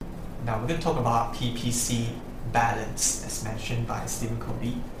Now we're going to talk about PPC balance as mentioned by Stephen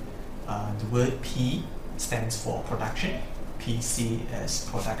Covey. The word P stands for production, PC is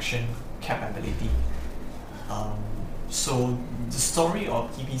production capability. So the story of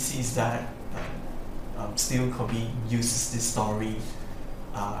PPC is that Stephen Covey uses this story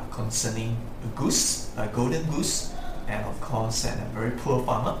concerning a goose, a golden goose, and of course a very poor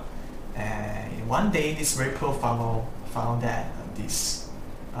farmer. And one day this very poor farmer found that this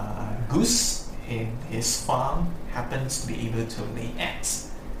goose in his farm happens to be able to lay eggs,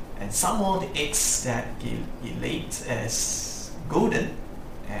 and some of the eggs that he laid is golden,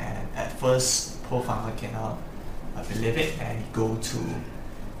 and at first poor farmer cannot believe it, and he go to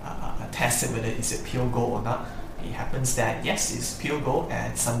test it whether it's a pure gold or not. It happens that yes, it's pure gold,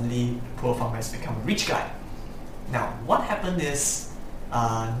 and suddenly the poor farmer has become a rich guy. Now what happened is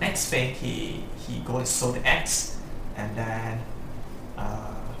next thing he go and sold the eggs, and then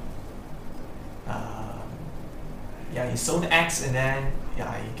he sold the eggs, and then he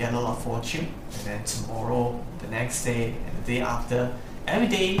get a lot of fortune, and then tomorrow, the next day, and the day after, every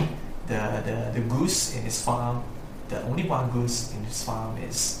day the goose in his farm, the only one goose in his farm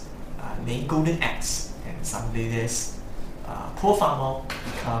is laying golden eggs, and suddenly this poor farmer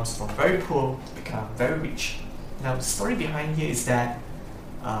becomes from very poor to become very rich. Now the story behind here is that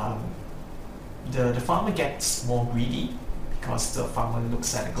the farmer gets more greedy because the farmer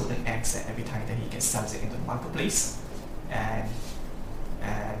looks at the golden eggs and every time that he can sell it into the marketplace, and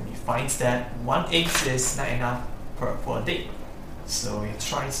he finds that one egg is not enough for a day, so he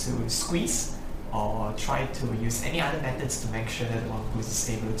tries to squeeze or try to use any other methods to make sure that the one goose is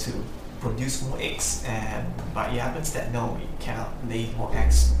able to produce more eggs, but it happens that no, he cannot lay more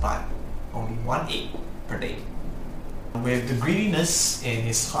eggs but only one egg per day. With the greediness in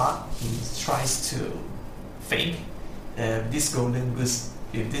his heart, he tries to think this golden goose,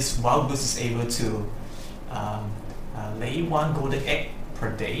 if this wild goose is able to lay one golden egg per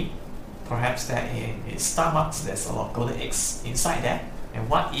day, perhaps that in his stomach there's a lot of golden eggs inside there, and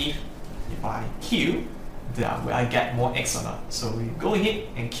what if I kill will I get more eggs or not? So we go ahead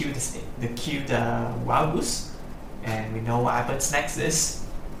and kill the wild goose, and we know what happens next is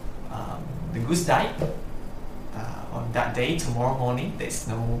the goose died. On that day, tomorrow morning, there's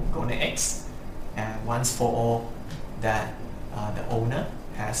no golden eggs, and once for all that the owner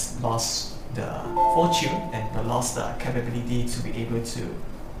has lost the fortune and lost the capability to be able to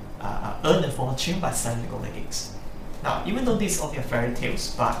earn a fortune by selling the golden eggs. Now, even though these only are fairy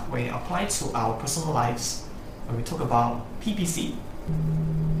tales, but when it applies to our personal lives, when we talk about PPC,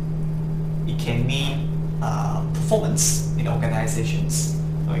 it can mean performance in organizations,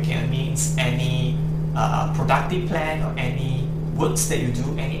 or it can mean any productive plan or any works that you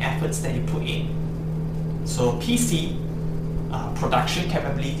do, any efforts that you put in. So PC, production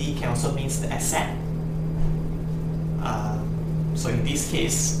capability, can also mean the asset. So in this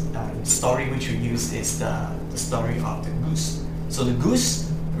case, the story which we use is the story of the goose. So the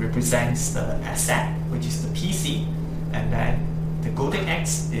goose represents the asset, which is the PC, and then the golden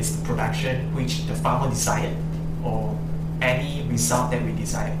eggs is the production which the farmer desired, or any result that we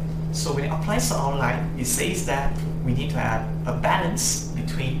desire. So when it applies to our life, it says that we need to have a balance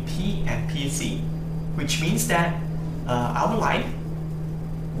between P and PC, which means that our life,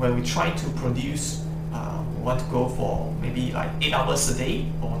 where we try to produce, we want to go for maybe like 8 hours a day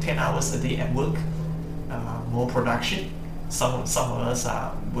or 10 hours a day at work, more production. Some of us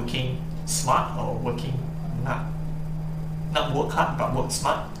are working smart or working not work hard but work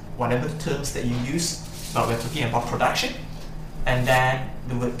smart, whatever the terms that you use, but we're talking about production. And then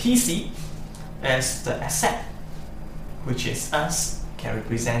the word PC as the asset, which is us, can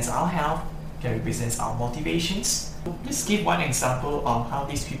represent our health, can represent our motivations. Let's give one example of how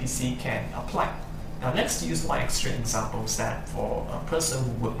this PPC can apply. Now let's use one extreme example, that for a person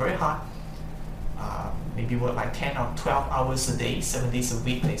who work very hard, maybe work like 10 or 12 hours a day, 7 days a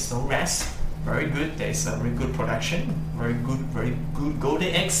week, there's no rest, very good, there's a very good production, very good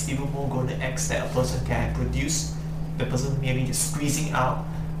golden eggs, even more golden eggs that a person can produce. The person maybe just squeezing out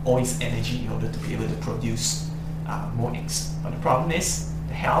all his energy in order to be able to produce more eggs. But the problem is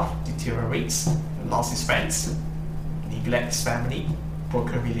the health deteriorates, he lost his friends, neglect his family,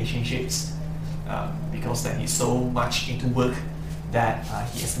 broken relationships, because that he's so much into work that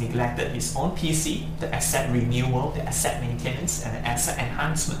he has neglected his own PC, the asset renewal, the asset maintenance, and the asset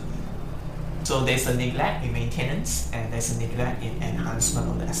enhancement. So there's a neglect in maintenance, and there's a neglect in enhancement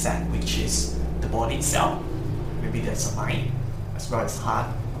of the asset, which is the body itself. Maybe there's a mind, as well as heart,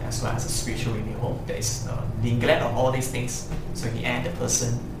 as well as a spiritual renewal. There is neglect of all these things. So in the end, the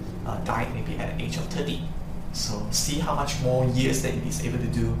person died maybe at the age of 30. So see how much more years that he's able to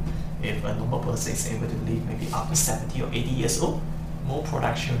do if a normal person is able to live maybe after 70 or 80 years old, more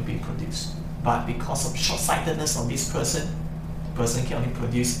production will be produced. But because of short-sightedness of this person, the person can only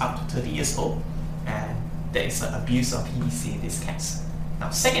produce up to 30 years old, and there is an abuse of PVC in this case. Now,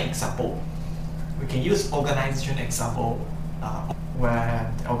 second example, we can use organization example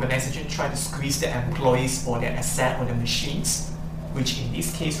where the organization try to squeeze their employees or their asset or their machines, which in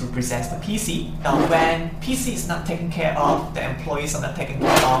this case represents the PC. Now, when PC is not taken care of, the employees are not taken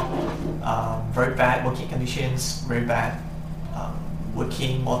care of, very bad working conditions, very bad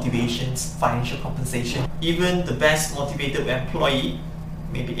working motivations, financial compensation. Even the best motivated employee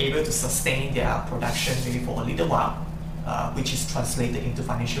may be able to sustain their production maybe for a little while, which is translated into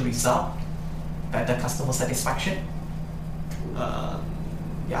financial result, better customer satisfaction,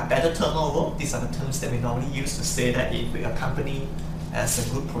 better turnover. These are the terms that we normally use to say that if a company has a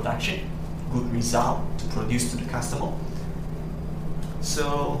good production, good result to produce to the customer.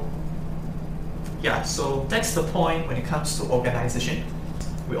 So that's the point when it comes to organization.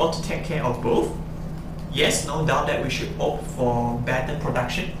 We ought to take care of both. Yes, no doubt that we should opt for better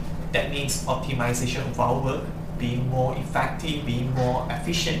production. That means optimization of our work, being more effective, being more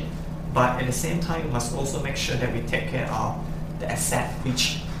efficient. But at the same time, we must also make sure that we take care of the asset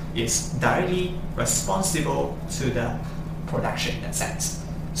which is directly responsible to the production in that sense.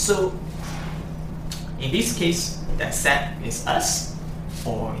 So in this case, the asset is us,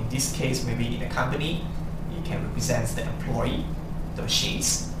 or in this case, maybe in a company, it can represent the employee, the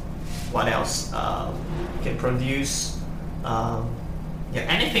machines. What else? Can produce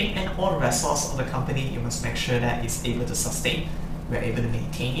anything and all the resource of the company. You must make sure that it's able to sustain. We're able to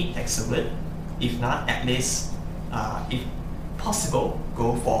maintain it. That's a word. If not, at least, if possible,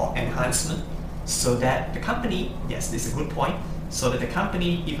 go for enhancement so that the company, yes, this is a good point, so that the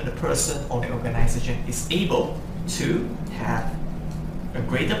company, even the person or the organization is able to have a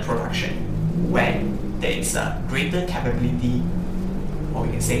greater production when there is a greater capability, or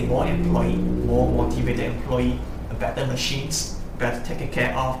we can say more employee, more motivated employee, better machines, better taken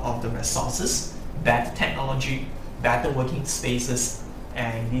care of the resources, better technology, better working spaces,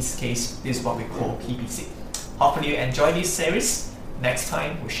 and in this case, this is what we call PPC. Hopefully you enjoy this series. Next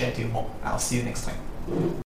time, we'll share to you more. I'll see you next time.